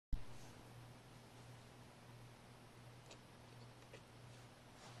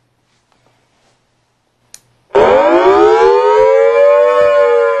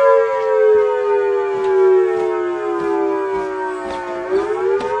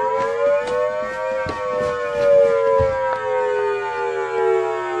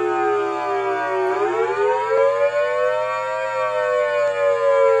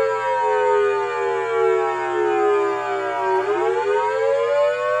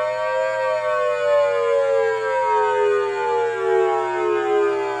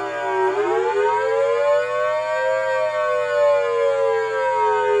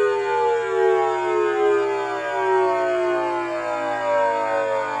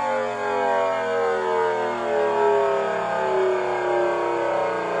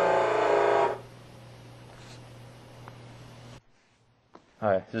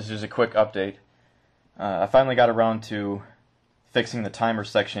this is just a quick update. I finally got around to fixing the timer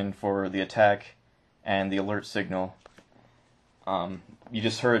section for the attack and the alert signal. You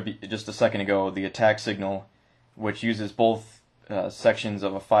just heard just a second ago the attack signal, which uses both sections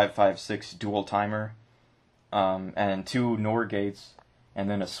of a 556 dual timer and two NOR gates and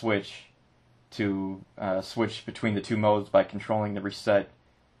then a switch to switch between the two modes by controlling the reset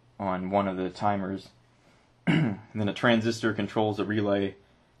on one of the timers. And then a transistor controls the relay,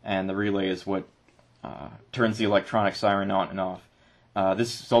 and the relay is what turns the electronic siren on and off.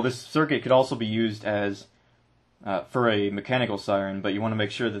 This circuit could also be used as for a mechanical siren, but you want to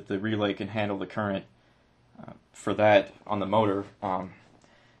make sure that the relay can handle the current for that on the motor.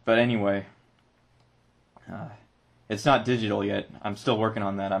 But anyway, it's not digital yet. I'm still working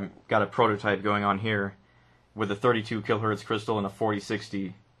on that. I've got a prototype going on here with a 32 kilohertz crystal and a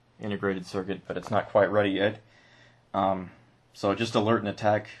 4060 integrated circuit, but it's not quite ready yet. So just alert and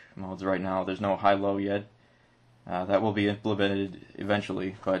attack modes right now. There's no high-low yet. That will be implemented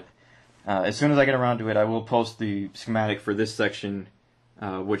eventually, but as soon as I get around to it, I will post the schematic for this section,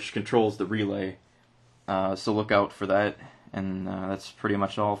 which controls the relay. So look out for that, and that's pretty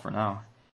much all for now.